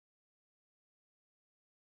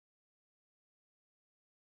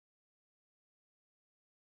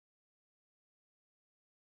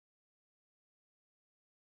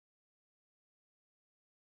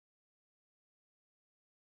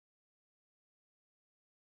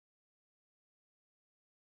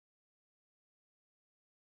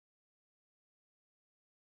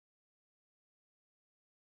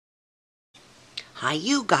Hi,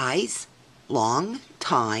 you guys. Long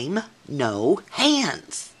time no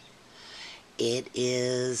hands. It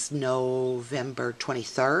is November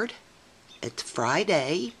 23rd. It's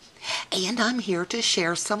Friday, and I'm here to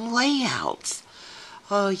share some layouts.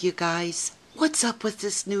 Oh, you guys, what's up with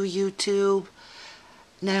this new YouTube?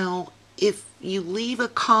 Now, if you leave a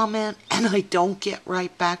comment and I don't get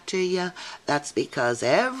right back to you, that's because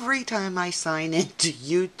every time I sign into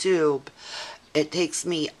YouTube, it takes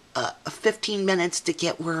me 15 minutes to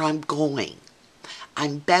get where I'm going.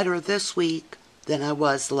 I'm better this week than I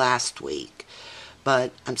was last week,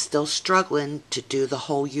 but I'm still struggling to do the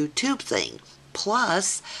whole YouTube thing.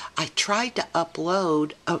 Plus, I tried to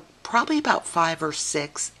upload probably about 5 or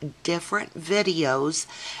 6 different videos,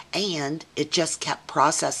 and it just kept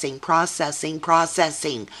processing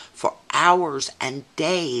for hours and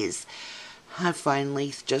days. I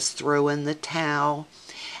finally just threw in the towel,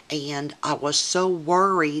 and I was so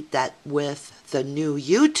worried that with the new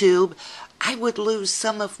YouTube, I would lose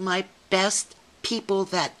some of my best people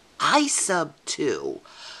that I sub to.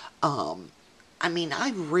 I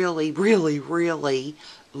really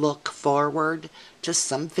look forward to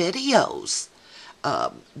some videos.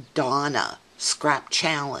 Donna, Scrap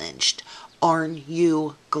Challenged, Aren't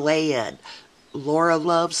You Glad, Laura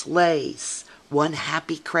Loves Lace, One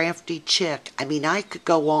Happy Crafty Chick. I could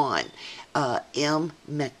go on. M.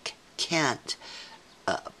 McKent,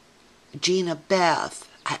 Gina Beth.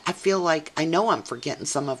 I feel like I know I'm forgetting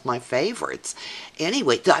some of my favorites.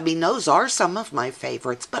 Anyway, those are some of my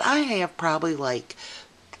favorites, but I have probably like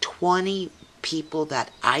 20 people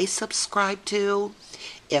that I subscribe to.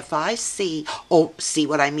 If I see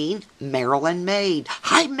what I mean? Marilyn Maid.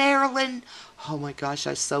 Hi, Marilyn. Oh my gosh,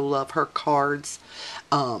 I so love her cards.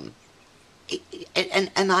 And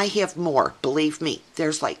I have more, believe me.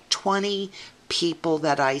 There's like 20 people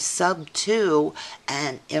that I sub to,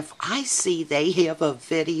 and if I see they have a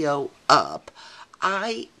video up,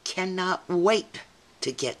 I cannot wait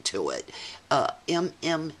to get to it.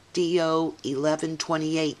 MMDO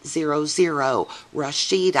 112800,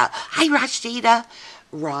 Rashida. Hi, Rashida.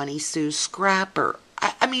 Ronnie Sue Scrapper.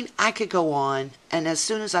 I could go on, and as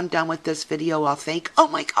soon as I'm done with this video, I'll think, oh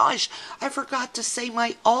my gosh, I forgot to say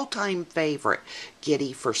my all-time favorite,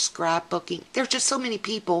 Giddy for scrapbooking. There's just so many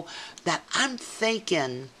people that I'm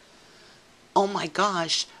thinking, oh my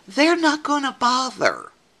gosh, they're not going to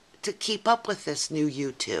bother to keep up with this new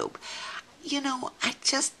YouTube. I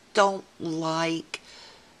just don't like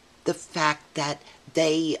the fact that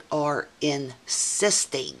they are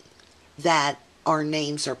insisting that our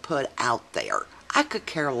names are put out there. I could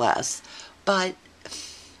care less, but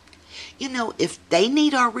if they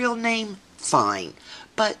need our real name, fine,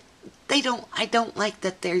 but I don't like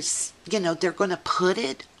that they're going to put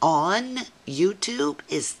it on YouTube.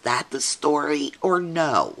 Is that the story, or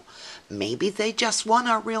no? Maybe they just want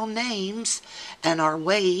our real names and our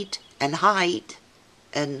weight and height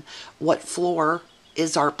and what floor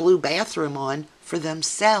is our blue bathroom on for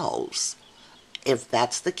themselves. If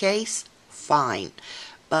that's the case, fine.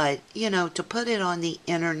 But, to put it on the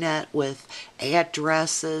internet with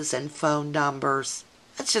addresses and phone numbers,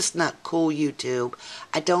 that's just not cool, YouTube.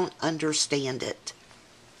 I don't understand it.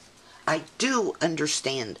 I do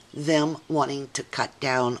understand them wanting to cut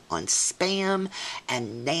down on spam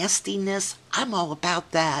and nastiness. I'm all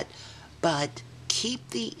about that. But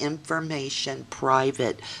keep the information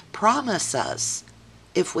private. Promise us,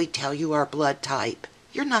 if we tell you our blood type,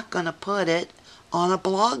 you're not going to put it on a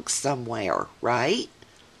blog somewhere, right?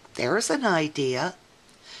 There's an idea.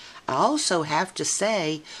 I also have to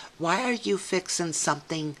say, why are you fixing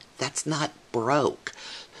something that's not broke?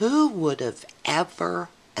 Who would have ever,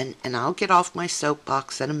 and I'll get off my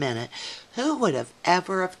soapbox in a minute, who would have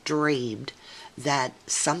ever have dreamed that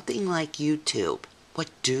something like YouTube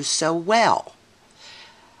would do so well?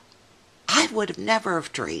 I would have never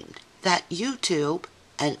have dreamed that YouTube,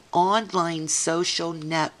 an online social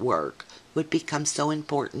network, would become so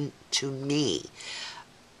important to me.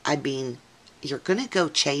 You're going to go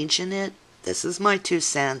changing it. This is my 2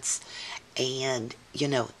 cents. And,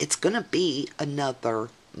 it's going to be another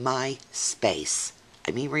MySpace.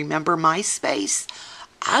 Remember MySpace?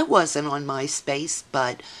 I wasn't on MySpace,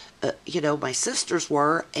 but, my sisters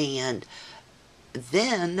were. And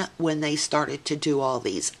then when they started to do all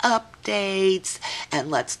these updates and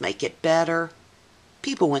let's make it better,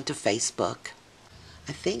 people went to Facebook.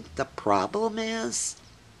 I think the problem is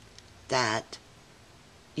that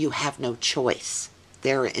you have no choice.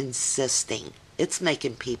 They're insisting. It's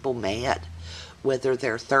making people mad, whether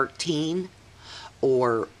they're 13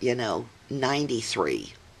 or,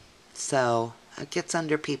 93. So it gets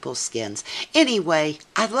under people's skins. Anyway,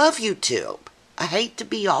 I love YouTube. I hate to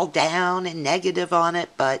be all down and negative on it,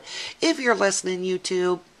 but if you're listening,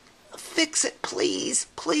 YouTube, fix it, please,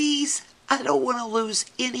 please. I don't want to lose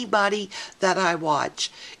anybody that I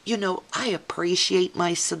watch. I appreciate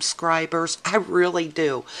my subscribers. I really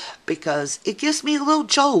do. Because it gives me a little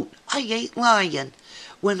jolt. I ain't lying.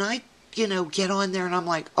 When I, get on there and I'm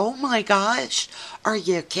like, oh my gosh, are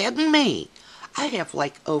you kidding me? I have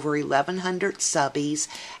like over 1,100 subbies.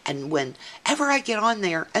 And whenever I get on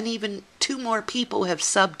there and even 2 more people have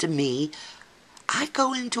subbed to me, I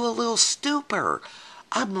go into a little stupor.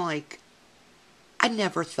 I'm like, I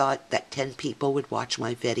never thought that 10 people would watch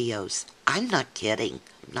my videos. I'm not kidding.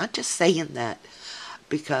 I'm not just saying that.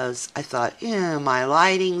 Because I thought, my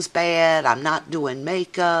lighting's bad. I'm not doing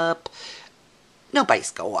makeup.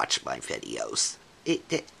 Nobody's going to watch my videos.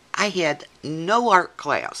 I had no art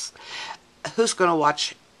class. Who's going to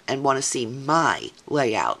watch and want to see my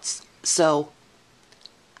layouts? So,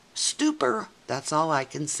 stupor. That's all I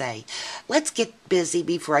can say. Let's get busy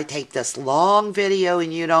before I take this long video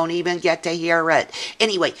and you don't even get to hear it.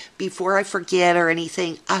 Anyway, before I forget or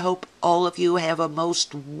anything, I hope all of you have a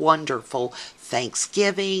most wonderful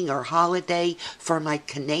Thanksgiving or holiday. For my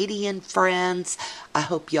Canadian friends, I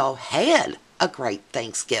hope y'all had a great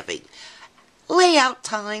Thanksgiving. Layout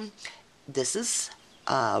time. This is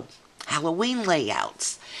Halloween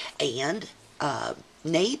layouts. And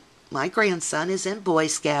Nate, my grandson, is in Boy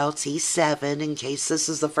Scouts. He's 7, in case this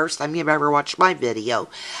is the first time you've ever watched my video.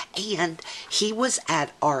 And he was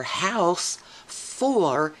at our house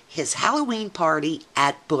for his Halloween party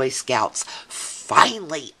at Boy Scouts.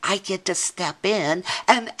 Finally, I get to step in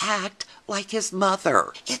and act like his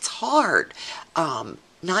mother. It's hard,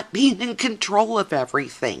 not being in control of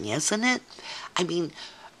everything, isn't it? I mean,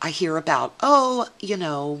 I hear about,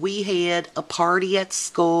 we had a party at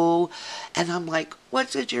school, and I'm like, what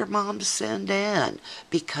did your mom send in?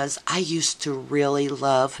 Because I used to really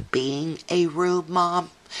love being a room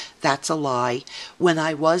mom. That's a lie. When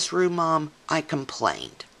I was room mom, I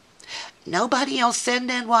complained. Nobody else send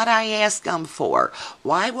in what I asked them for.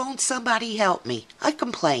 Why won't somebody help me? I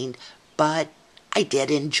complained, but I did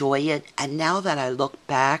enjoy it, and now that I look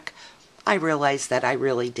back, I realized that I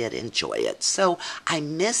really did enjoy it. So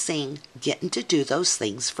I'm missing getting to do those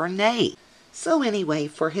things for Nate. So anyway,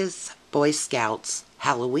 for his Boy Scouts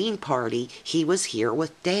Halloween party, he was here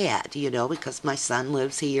with Dad, because my son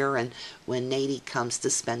lives here, and when Nate comes to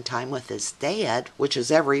spend time with his dad, which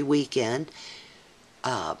is every weekend,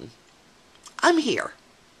 I'm here.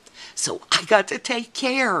 So I got to take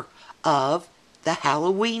care of the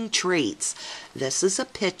Halloween treats. This is a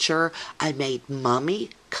picture. I made mummy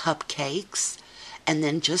cupcakes and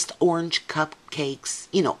then just orange cupcakes,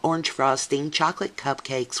 orange frosting, chocolate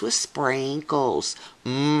cupcakes with sprinkles.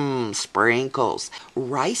 Sprinkles.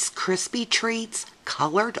 Rice Krispie treats,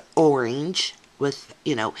 colored orange with,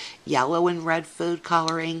 yellow and red food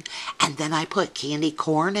coloring, and then I put candy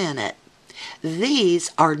corn in it. These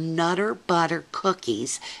are Nutter Butter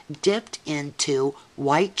cookies dipped into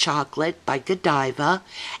white chocolate by Godiva,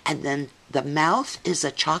 and then the mouth is a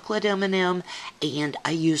chocolate M&M, and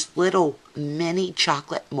I used little mini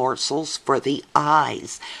chocolate morsels for the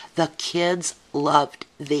eyes. The kids loved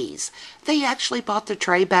these. They actually bought the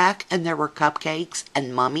tray back, and there were cupcakes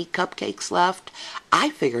and mummy cupcakes left. I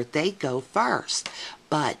figured they'd go first,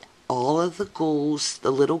 but all of the ghouls,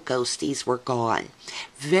 the little ghosties, were gone.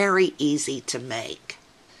 Very easy to make.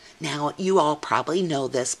 Now, you all probably know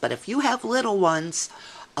this, but if you have little ones,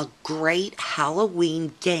 a great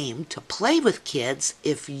Halloween game to play with kids,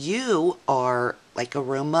 if you are like a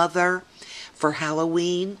room mother for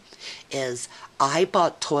Halloween, is I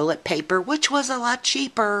bought toilet paper, which was a lot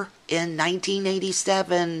cheaper in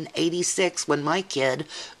 1987, 86, when my kid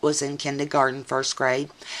was in kindergarten, first grade.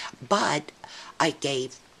 But I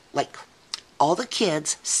gave all the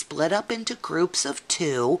kids split up into groups of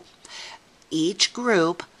 2. Each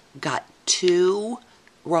group got 2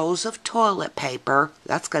 rolls of toilet paper.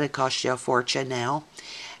 That's going to cost you a fortune now.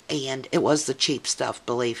 And it was the cheap stuff,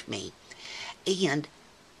 believe me. And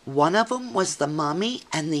one of them was the mummy,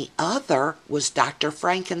 and the other was Dr.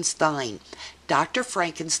 Frankenstein. Dr.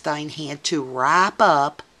 Frankenstein had to wrap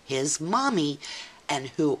up his mummy, and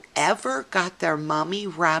whoever got their mummy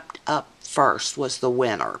wrapped up first was the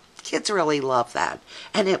winner. Kids really love that,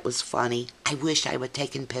 and it was funny. I wish I would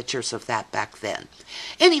taken pictures of that back then.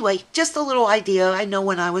 Anyway, just a little idea. I know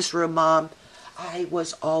when I was room mom, I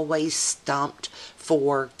was always stumped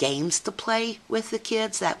for games to play with the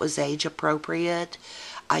kids that was age appropriate.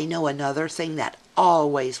 I know another thing that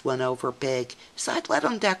always went over big is I'd let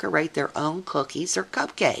them decorate their own cookies or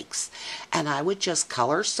cupcakes, and I would just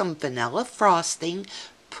color some vanilla frosting,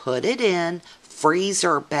 put it in,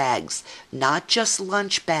 freezer bags, not just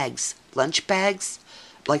lunch bags. Lunch bags,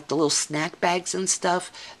 like the little snack bags and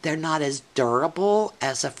stuff, they're not as durable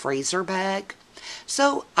as a freezer bag.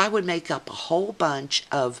 So I would make up a whole bunch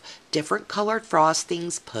of different colored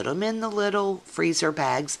frostings, put them in the little freezer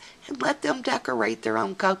bags, and let them decorate their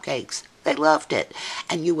own cupcakes. They loved it.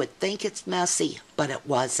 And you would think it's messy, but it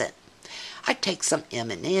wasn't. I'd take some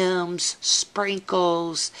M&Ms,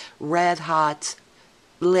 sprinkles, Red Hots,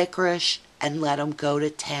 licorice, and let them go to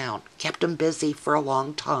town. Kept them busy for a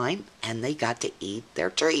long time, and they got to eat their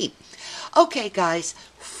treat. Okay, guys,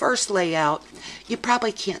 first layout. You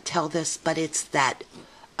probably can't tell this, but it's that,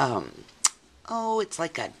 it's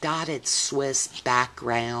like a dotted Swiss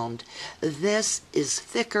background. This is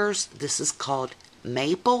Thickers. This is called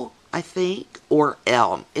maple, I think, or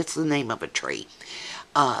elm. It's the name of a tree.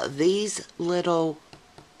 These little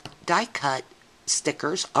die-cut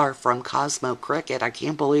stickers are from Cosmo Cricket. I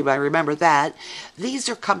can't believe I remember that. These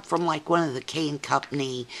are come from like one of the K &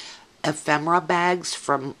 Company ephemera bags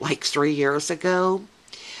from like 3 years ago.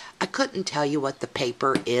 I couldn't tell you what the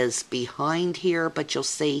paper is behind here, but you'll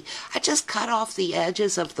see I just cut off the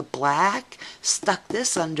edges of the black, stuck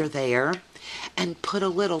this under there, and put a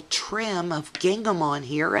little trim of gingham on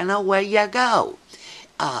here, and away you go.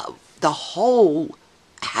 The whole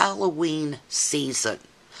Halloween season,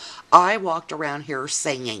 I walked around here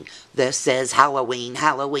singing, "This is Halloween,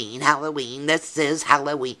 Halloween, Halloween, this is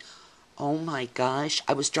Halloween." Oh my gosh,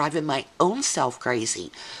 I was driving my own self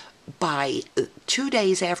crazy. By 2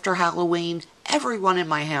 days after Halloween, everyone in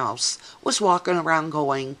my house was walking around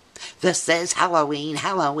going, "This is Halloween,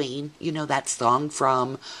 Halloween." You know that song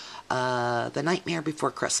from The Nightmare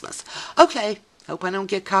Before Christmas. Okay, hope I don't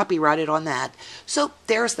get copyrighted on that. So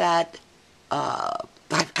there's that.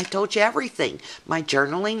 I told you everything. My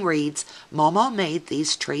journaling reads, Mama made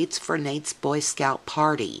these treats for Nate's Boy Scout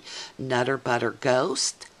party. Nutter Butter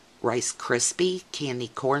Ghost, Rice Krispie, candy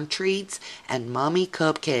corn treats, and Mommy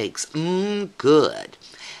cupcakes. Good.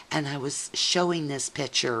 And I was showing this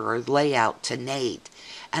picture or layout to Nate.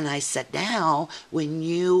 And I said, now, when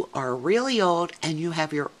you are really old and you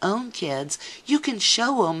have your own kids, you can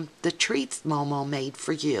show them the treats Mama made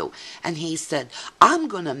for you. And he said, I'm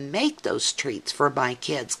going to make those treats for my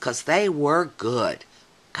kids because they were good.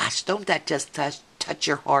 Gosh, don't that just touch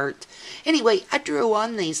your heart? Anyway, I drew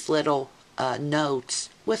on these little notes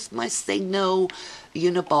with my Signo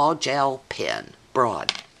Uniball gel pen,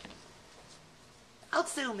 broad. I'll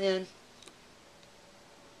zoom in.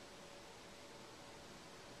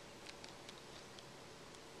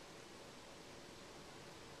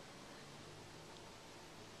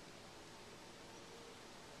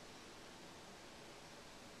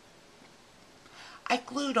 I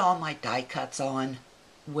glued all my die cuts on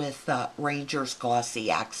with Ranger's glossy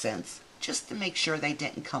accents just to make sure they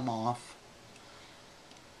didn't come off.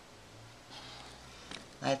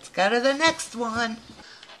 Let's go to the next one.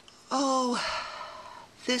 Oh,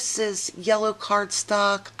 this is yellow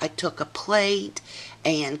cardstock. I took a plate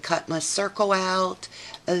and cut my circle out.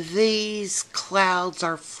 These clouds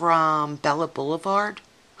are from Bella Boulevard.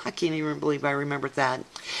 I can't even believe I remembered that.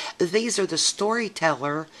 These are the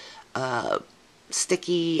Storyteller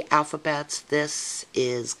sticky alphabets. This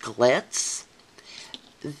is Glitz.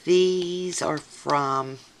 These are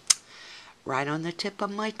from, right on the tip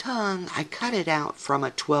of my tongue, I cut it out from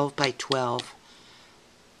a 12 by 12.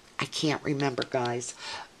 I can't remember, guys.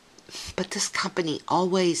 But this company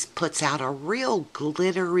always puts out a real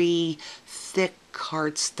glittery, thick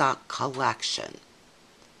cardstock collection.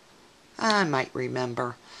 I might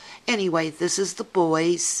remember. Anyway, this is the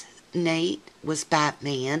boys. Nate was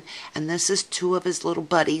Batman, and this is two of his little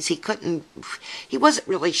buddies. He wasn't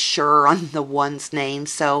really sure on the one's name,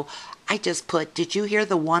 so I just put, did you hear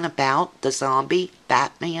the one about the zombie,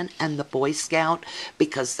 Batman, and the Boy Scout?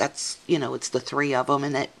 Because that's, it's the three of them,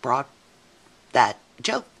 and it brought that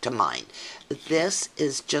joke to mind. This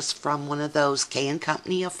is just from one of those K &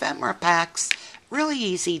 Company ephemera packs. Really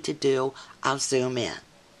easy to do. I'll zoom in.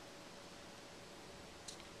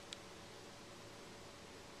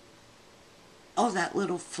 Oh, that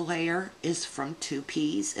little flare is from Two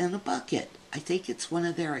Peas in a Bucket. I think it's one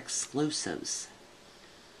of their exclusives.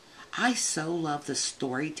 I so love the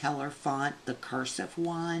Storyteller font, the cursive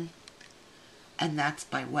one. And that's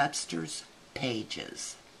by Webster's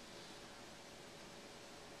Pages.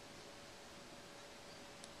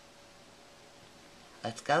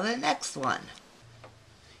 Let's go to the next one.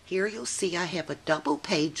 Here you'll see I have a double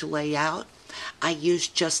page layout. I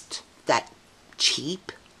used just that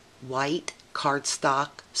cheap white cardstock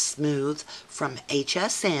smooth from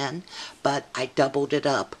HSN, but I doubled it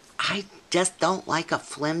up. I just don't like a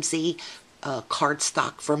flimsy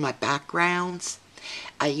cardstock for my backgrounds.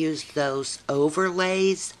 I used those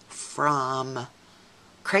overlays from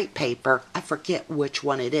crepe paper. I forget which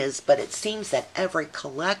one it is, but it seems that every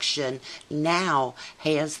collection now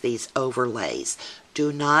has these overlays.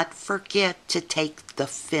 Do not forget to take the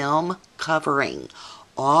film covering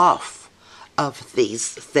off of these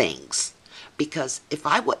things, because if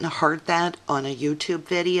I wouldn't have heard that on a YouTube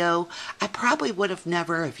video, I probably would have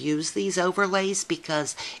never have used these overlays,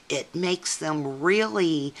 because it makes them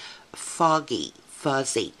really foggy,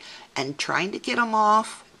 fuzzy, and trying to get them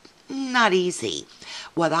off, not easy.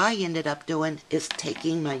 What I ended up doing is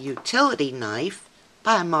taking my utility knife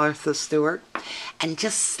by Martha Stewart and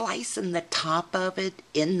just slicing the top of it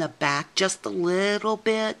in the back just a little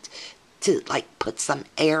bit to like put some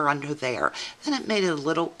air under there. Then it made it a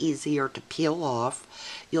little easier to peel off.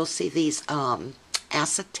 You'll see these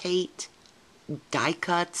acetate die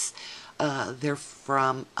cuts. They're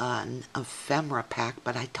from an ephemera pack,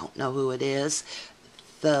 but I don't know who it is.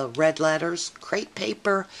 The red letters, crepe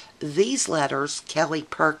paper. These letters, Kelly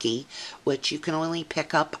Perky, which you can only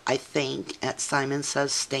pick up, I think, at Simon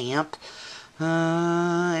Says Stamp.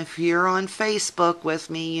 If you're on Facebook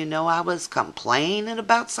with me, you know I was complaining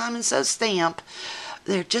about Simon Says Stamp.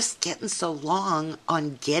 They're just getting so long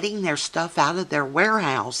on getting their stuff out of their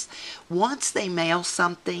warehouse. Once they mail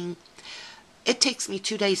something, it takes me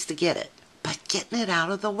 2 days to get it. But getting it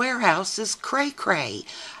out of the warehouse is cray-cray.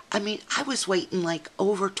 I mean, I was waiting like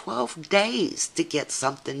over 12 days to get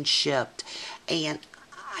something shipped. And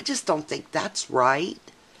I just don't think that's right.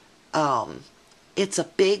 It's a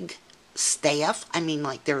big staff. I mean,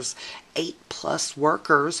 like there's 8+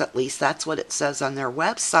 workers, at least that's what it says on their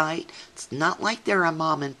website. It's not like they're a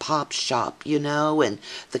mom and pop shop, you know, and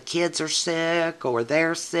the kids are sick or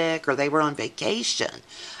they're sick or they were on vacation.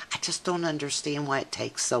 I just don't understand why it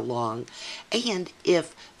takes so long. And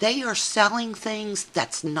if they are selling things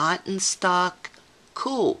that's not in stock,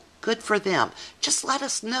 cool, good for them. Just let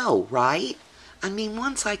us know, right? I mean,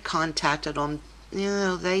 once I contacted them, you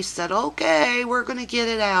know, they said, okay, we're going to get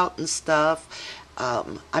it out and stuff.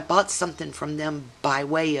 I bought something from them by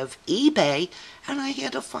way of eBay, and I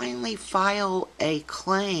had to finally file a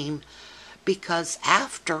claim because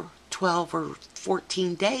after 12 or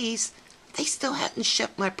 14 days, they still hadn't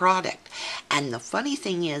shipped my product. And the funny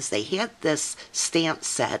thing is, they had this stamp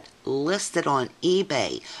set listed on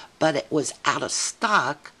eBay, but it was out of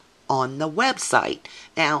stock on the website.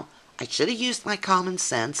 Now, I should have used my common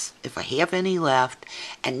sense, if I have any left,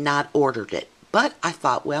 and not ordered it. But I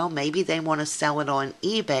thought, well, maybe they want to sell it on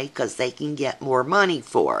eBay because they can get more money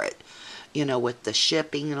for it, you know, with the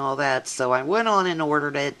shipping and all that. So I went on and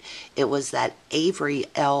ordered it. It was that Avery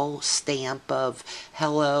L stamp of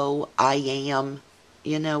hello, I am,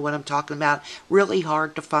 you know what I'm talking about. Really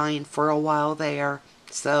hard to find for a while there.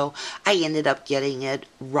 So I ended up getting it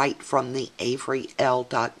right from the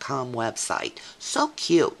averyl.com website. So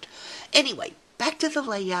cute. Anyway, back to the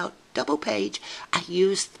layout. Double page. I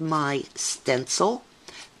used my stencil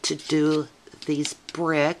to do these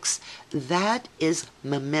bricks. That is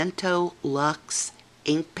Memento Luxe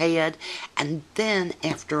ink pad. And then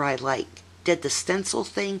after I did the stencil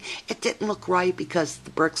thing, it didn't look right because the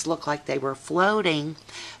bricks looked like they were floating.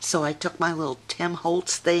 So I took my little Tim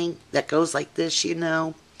Holtz thing that goes like this, you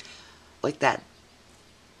know, like that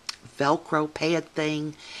Velcro pad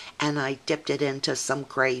thing, and I dipped it into some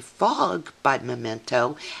gray fog by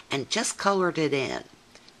Memento and just colored it in.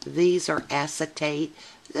 These are acetate.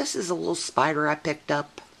 This is a little spider I picked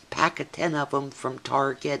up, pack of 10 of them from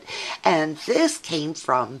Target, and this came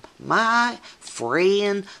from my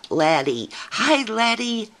friend Letty. Hi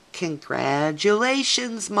Letty,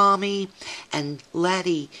 congratulations Mommy. And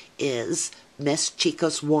Letty is Miss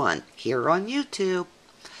Chicos 1 here on YouTube.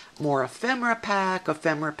 More ephemera pack.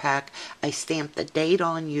 I stamped the date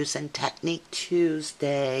on using Technique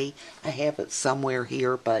Tuesday. I have it somewhere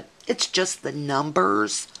here, but it's just the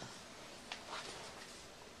numbers.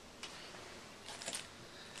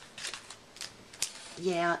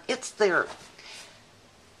 Yeah, it's their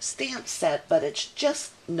stamp set, but it's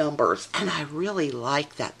just numbers, and I really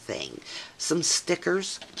like that thing. Some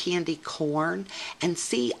stickers, candy corn, and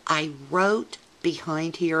see, I wrote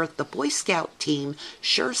behind here, the Boy Scout team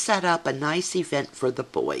sure set up a nice event for the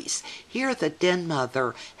boys. Here the Den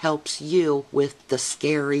Mother helps you with the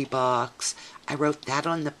scary box. I wrote that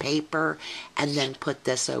on the paper and then put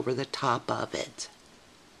this over the top of it.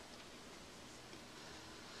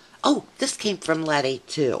 Oh, this came from Letty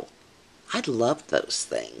too. I love those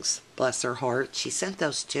things. Bless her heart. She sent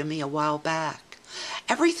those to me a while back.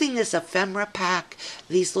 Everything is ephemera pack.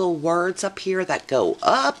 These little words up here that go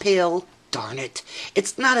uphill. darn it.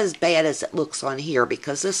 It's not as bad as it looks on here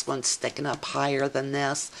because this one's sticking up higher than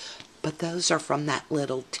this. But those are from that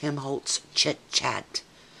little Tim Holtz Chit Chat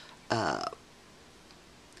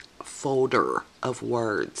folder of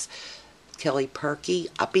words. Kelly Perky,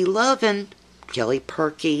 I be loving Kelly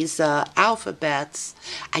Perky's alphabets.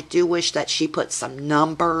 I do wish that she put some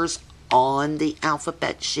numbers on the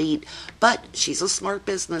alphabet sheet, but she's a smart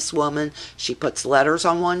businesswoman. She puts letters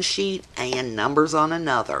on one sheet and numbers on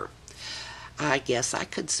another. I guess I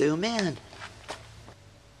could zoom in.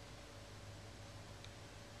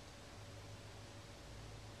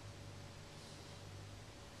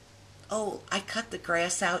 Oh, I cut the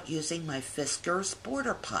grass out using my Fisker's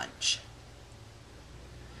border punch.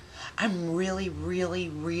 I'm really, really,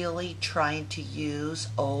 really trying to use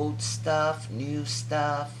old stuff, new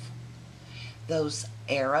stuff. Those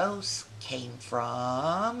arrows came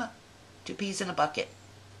from Two Peas in a Bucket.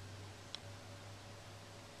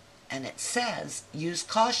 And it says, use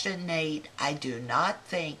caution, Nate. I do not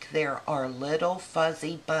think there are little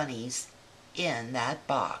fuzzy bunnies in that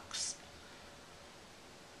box.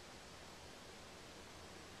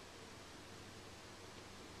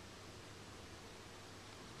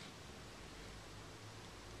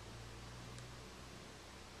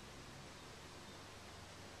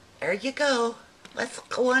 There you go. Let's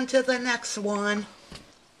go on to the next one.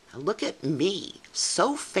 Now look at me,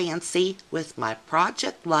 so fancy with my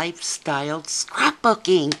Project Life styled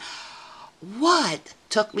scrapbooking. What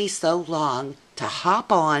took me so long to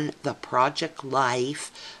hop on the Project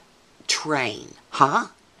Life train, huh?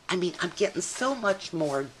 I mean, I'm getting so much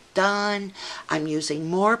more done. I'm using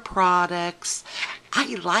more products.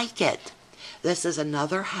 I like it. This is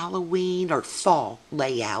another Halloween or fall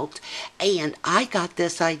layout, and I got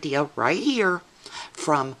this idea right here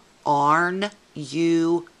from Aren't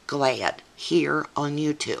You Glad here on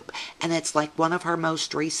YouTube. And it's like one of her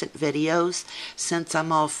most recent videos. Since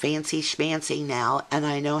I'm all fancy schmancy now and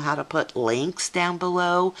I know how to put links down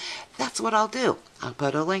below, that's what I'll do. I'll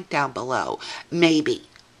put a link down below. Maybe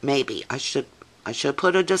I should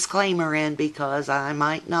put a disclaimer in because I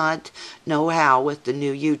might not know how with the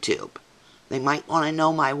new YouTube. They might want to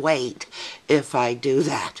know my weight if I do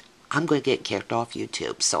that. I'm going to get kicked off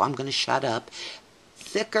YouTube, so I'm going to shut up.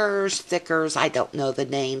 Thickers, I don't know the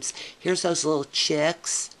names. Here's those little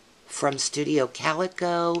chicks from Studio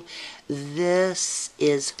Calico. This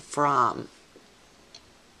is from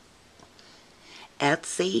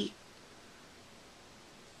Etsy.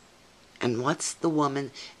 And what's the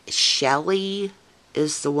woman? Shelly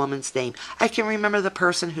is the woman's name. I can remember the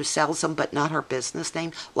person who sells them, but not her business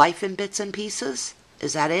name. Life in Bits and Pieces.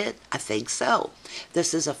 Is that it? I think so.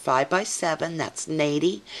 This is a 5x7. That's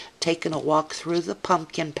Nady taking a walk through the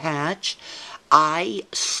pumpkin patch. I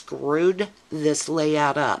screwed this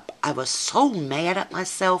layout up. I was so mad at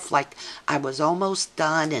myself, like I was almost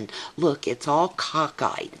done, and look, it's all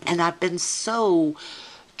cockeyed. And I've been so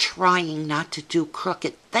trying not to do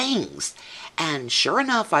crooked things. And sure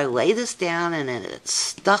enough, I lay this down and it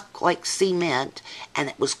stuck like cement and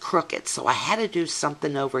it was crooked. So I had to do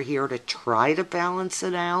something over here to try to balance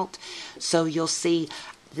it out. So you'll see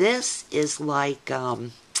this is like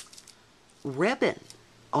ribbon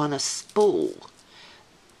on a spool.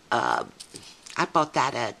 I bought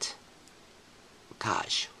that at,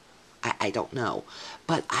 gosh, I don't know.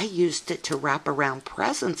 But I used it to wrap around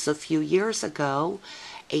presents a few years ago.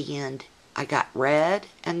 And I got red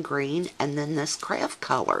and green and then this craft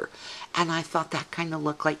color. And I thought that kind of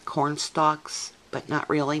looked like corn stalks, but not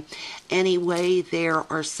really. Anyway, there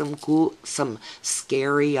are some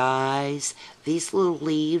scary eyes. These little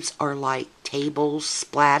leaves are like tables,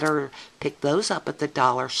 splatter. Pick those up at the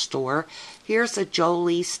dollar store. Here's a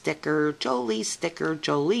Jolie sticker, Jolie sticker,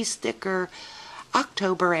 Jolie sticker.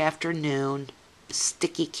 October afternoon.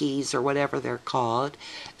 Sticky keys or whatever they're called.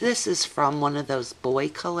 This is from one of those boy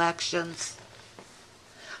collections.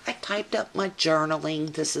 I typed up my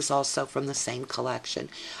journaling. This is also from the same collection.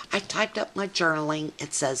 I typed up my journaling.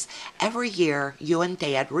 It says, every year you and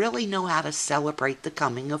Dad really know how to celebrate the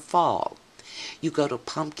coming of fall. You go to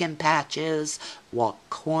pumpkin patches, walk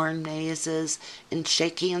corn mazes, and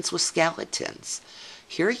shake hands with skeletons.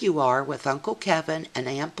 Here you are with Uncle Kevin and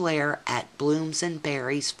Aunt Blair at Blooms and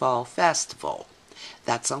Berries Fall Festival.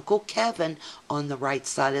 That's Uncle Kevin on the right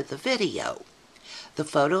side of the video. The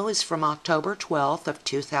photo is from October 12th of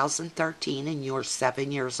 2013 and you're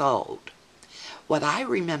 7 years old. What I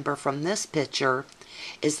remember from this picture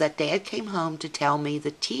is that Dad came home to tell me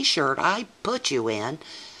the t-shirt I put you in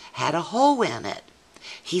had a hole in it.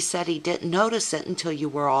 He said he didn't notice it until you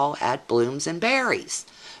were all at Blooms and Berries.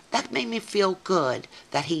 That made me feel good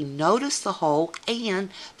that he noticed the hole and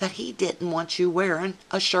that he didn't want you wearing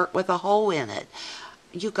a shirt with a hole in it.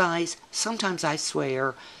 You guys, sometimes I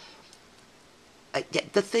swear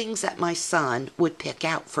the things that my son would pick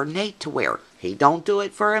out for Nate to wear. He don't do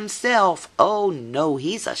it for himself. Oh no,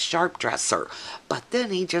 he's a sharp dresser. But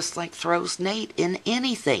then he just like throws Nate in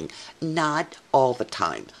anything. Not all the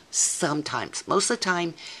time. Sometimes. Most of the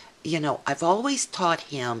time, I've always taught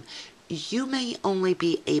him you may only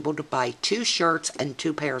be able to buy 2 shirts and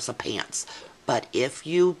 2 pairs of pants. But if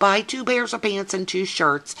you buy 2 pairs of pants and 2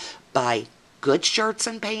 shirts, buy good shirts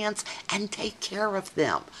and pants and take care of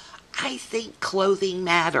them. I think clothing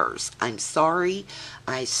matters. I'm sorry.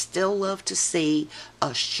 I still love to see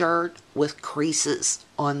a shirt with creases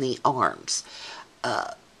on the arms.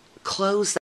 Clothes